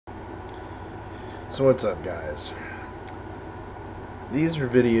So what's up, guys? These are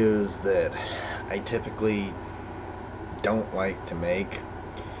videos that I typically don't like to make,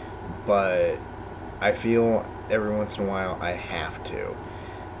 but I feel every once in a while I have to.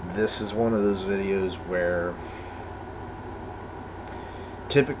 This is one of those videos where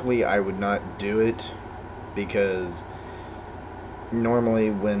typically I would not do it because normally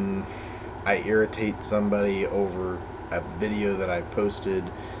when I irritate somebody over a video that I posted,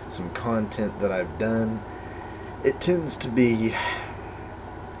 some content that I've done, it tends to be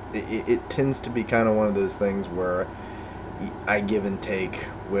kind of one of those things where I give and take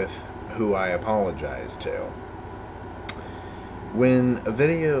with who I apologize to. When a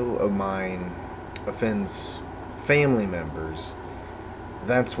video of mine offends family members,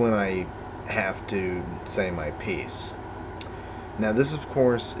 that's when I have to say my piece. Now, this of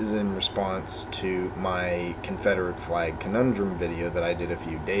course is in response to my Confederate flag conundrum video that I did a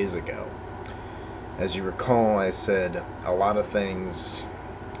few days ago. As you recall, I said a lot of things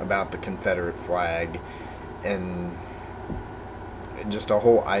about the Confederate flag, and I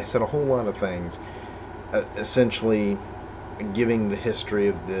said a whole lot of things, essentially giving the history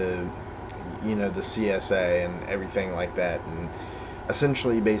of the CSA and everything like that, and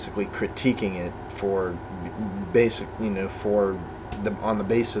basically critiquing it for on the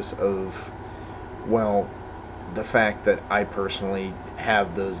basis of, well, the fact that I personally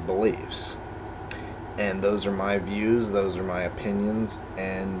have those beliefs. And those are my views, those are my opinions,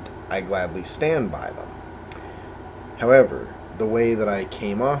 and I gladly stand by them. However, the way that I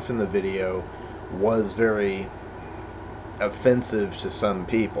came off in the video was very offensive to some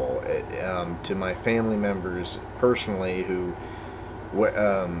people, to my family members personally who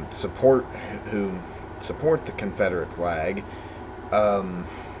support the Confederate flag.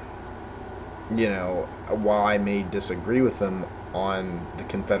 While I may disagree with them on the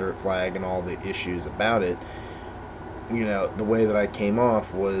Confederate flag and all the issues about it, the way that I came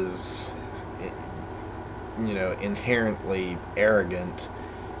off was, inherently arrogant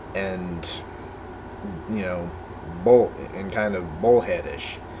and, kind of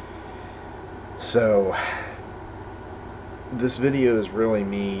bullheadish. So, this video is really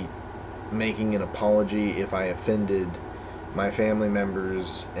me making an apology if I offended my family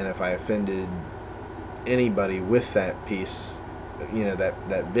members and if I offended anybody with that piece,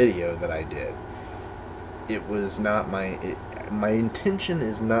 that video that I did. It was not my intention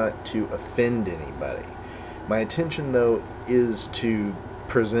is not to offend anybody. My intention, though, is to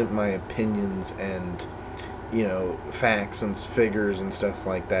present my opinions and, facts and figures and stuff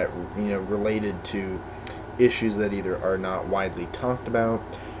like that, related to issues that either are not widely talked about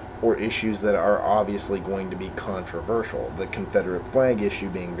or issues that are obviously going to be controversial. The Confederate flag issue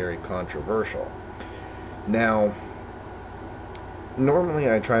being very controversial. Now, normally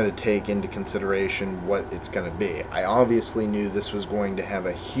I try to take into consideration what it's going to be. I obviously knew this was going to have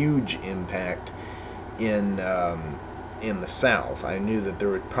a huge impact in the South. I knew that there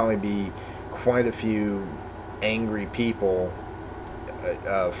would probably be quite a few angry people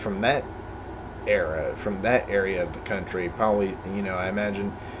from that area of the country. Probably, I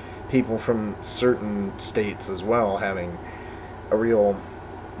imagine people from certain states as well having a real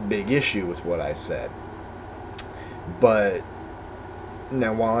big issue with what I said. But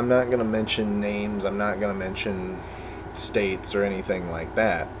now, while I'm not going to mention names, I'm not going to mention states or anything like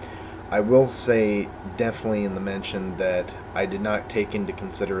that, I will say definitely in the mention that I did not take into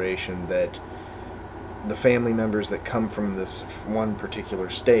consideration that the family members that come from this one particular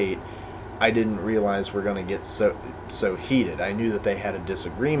state, I didn't realize were going to get so heated. I knew that they had a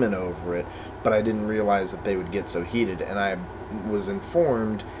disagreement over it, but I didn't realize that they would get so heated. And I was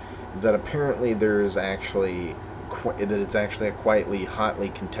informed that apparently it's actually a quietly, hotly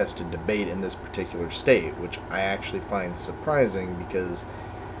contested debate in this particular state, which I actually find surprising because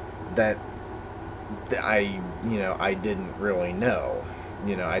I didn't really know.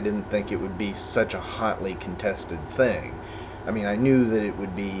 I didn't think it would be such a hotly contested thing. I mean, I knew that it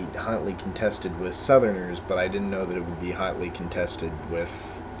would be hotly contested with Southerners, but I didn't know that it would be hotly contested with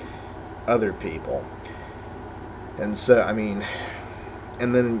other people. And so, I mean,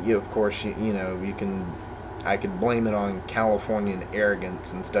 and then, of course, I could blame it on Californian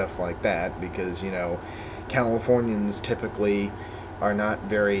arrogance and stuff like that, because, Californians typically are not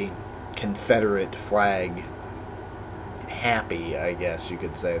very Confederate flag happy, I guess you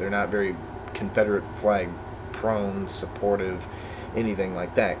could say. They're not very Confederate flag prone, supportive, anything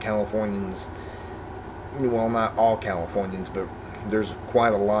like that. Californians, well, not all Californians, but there's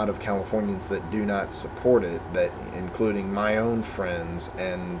quite a lot of Californians that do not support it, that including my own friends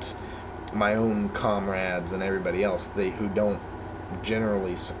and my own comrades and everybody else, who don't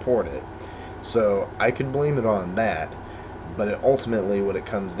generally support it. So I could blame it on that, but ultimately what it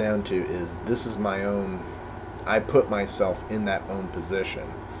comes down to is this is my own, I put myself in that own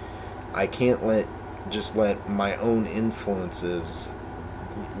position. I can't just let my own influences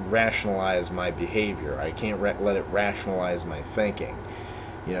rationalize my behavior. I can't let it rationalize my thinking.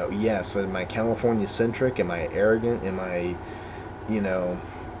 You know, yes, am I California centric? Am I arrogant? Am I, you know,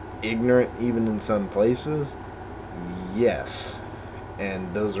 ignorant even in some places? Yes.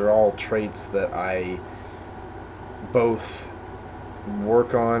 And those are all traits that I both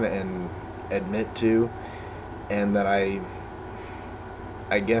work on and admit to, and that I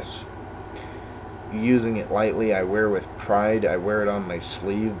guess, using it lightly, I wear with pride. I wear it on my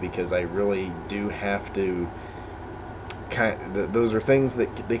sleeve because I really do have to those are things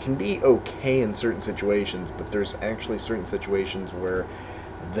that they can be okay in certain situations, but there's actually certain situations where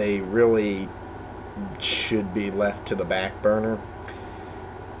they really should be left to the back burner.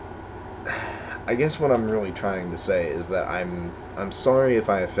 I guess what I'm really trying to say is that I'm sorry if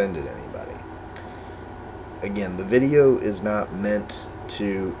I offended anybody. Again, the video is not meant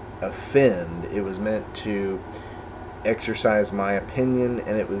to offend. It was meant to exercise my opinion,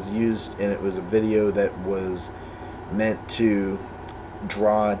 and it was a video that was meant to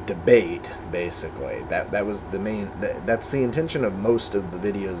draw debate, basically. That was the main, that's the intention of most of the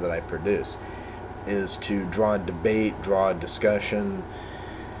videos that I produce, is to draw debate, draw discussion,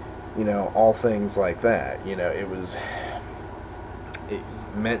 you know, all things like that. You know, it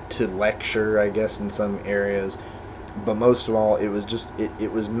meant to lecture, I guess, in some areas, but most of all, it was just,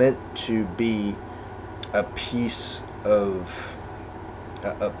 it was meant to be a piece of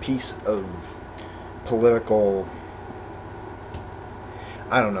political,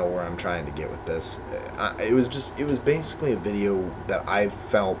 I don't know where I'm trying to get with this. It was basically a video that I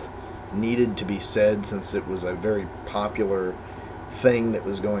felt needed to be said, since it was a very popular thing that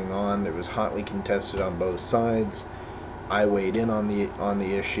was going on, that was hotly contested on both sides. I weighed in on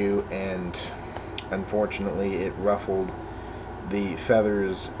the issue, and unfortunately it ruffled the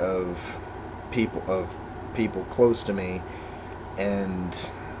feathers of people close to me. And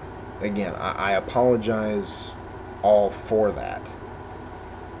again, I apologize all for that.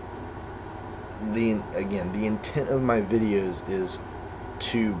 The intent of my videos is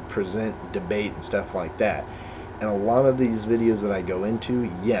to present debate and stuff like that. And a lot of these videos that I go into,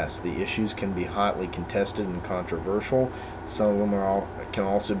 yes, the issues can be hotly contested and controversial. Some of them can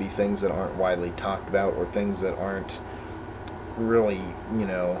also be things that aren't widely talked about, or things that aren't really, you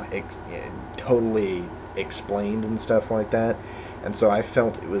know, totally explained and stuff like that. And so I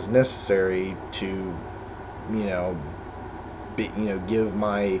felt it was necessary to, give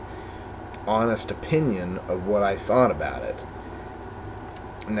my honest opinion of what I thought about it.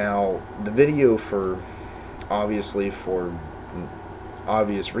 Now, the video, for obvious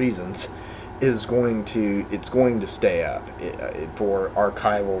reasons, it's going to stay up for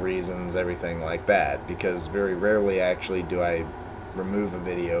archival reasons, everything like that, because very rarely actually do I remove a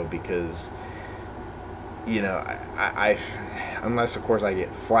video, because, you know, I unless of course I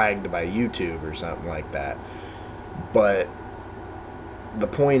get flagged by YouTube or something like that. But the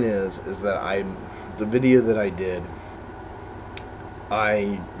point is that the video that I did,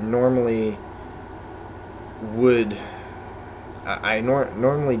 I normally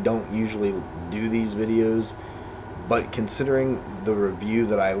don't usually do these videos, but considering the review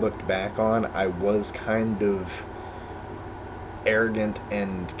that I looked back on, I was kind of arrogant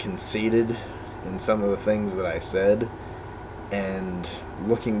and conceited in some of the things that I said. And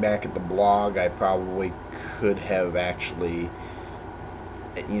looking back at the blog, I probably could have actually,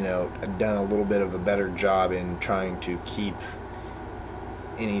 done a little bit of a better job in trying to keep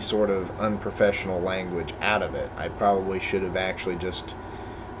any sort of unprofessional language out of it. I probably should have actually just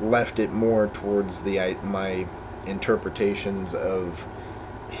left it more towards my interpretations of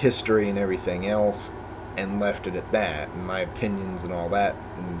history and everything else, and left it at that, and my opinions and all that,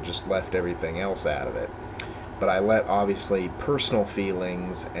 and just left everything else out of it. But I let, obviously, personal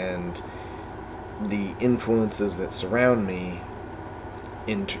feelings and the influences that surround me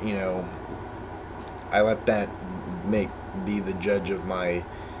I let that be the judge of my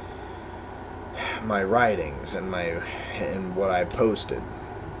writings and what I posted.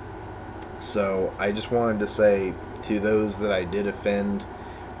 So I just wanted to say to those that I did offend,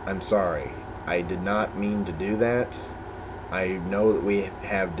 I'm sorry. I did not mean to do that. I know that we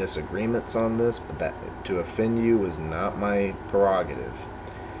have disagreements on this, but that to offend you was not my prerogative.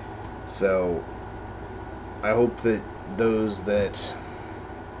 So I hope that those that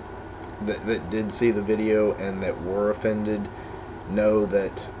did see the video and that were offended know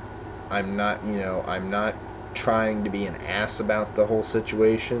that I'm not trying to be an ass about the whole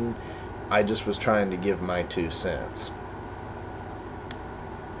situation. I just was trying to give my 2 cents.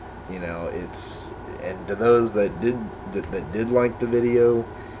 You know, it's, and to those that did like the video,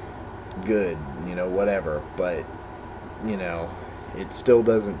 good, you know, whatever. But, you know, it still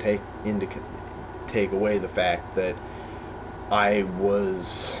doesn't take away the fact that I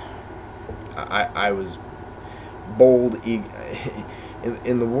was bold,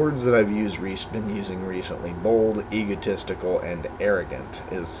 in the words that I've been using recently, bold, egotistical, and arrogant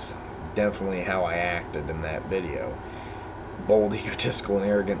is definitely how I acted in that video. Bold, egotistical, and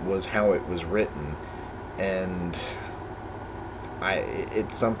arrogant was how it was written, and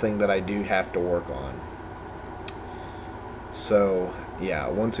it's something that I do have to work on. So, yeah,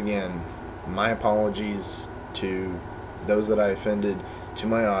 once again, my apologies to those that I offended, to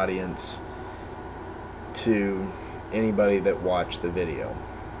my audience, to anybody that watched the video.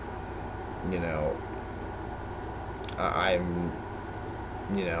 You know, I'm,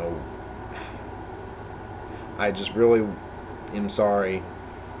 you know, I just really am sorry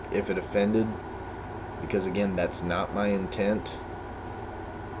if it offended, because again, that's not my intent.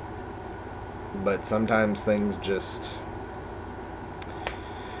 But sometimes things just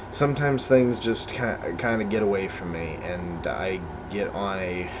kind of get away from me, and I get on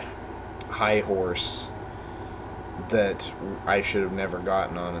a high horse that I should have never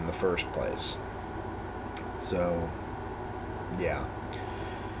gotten on in the first place. So, yeah.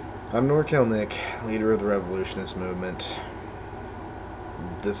 I'm NorCal Nick, leader of the revolutionist movement.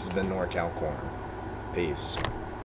 This has been NorCal Corner. Peace.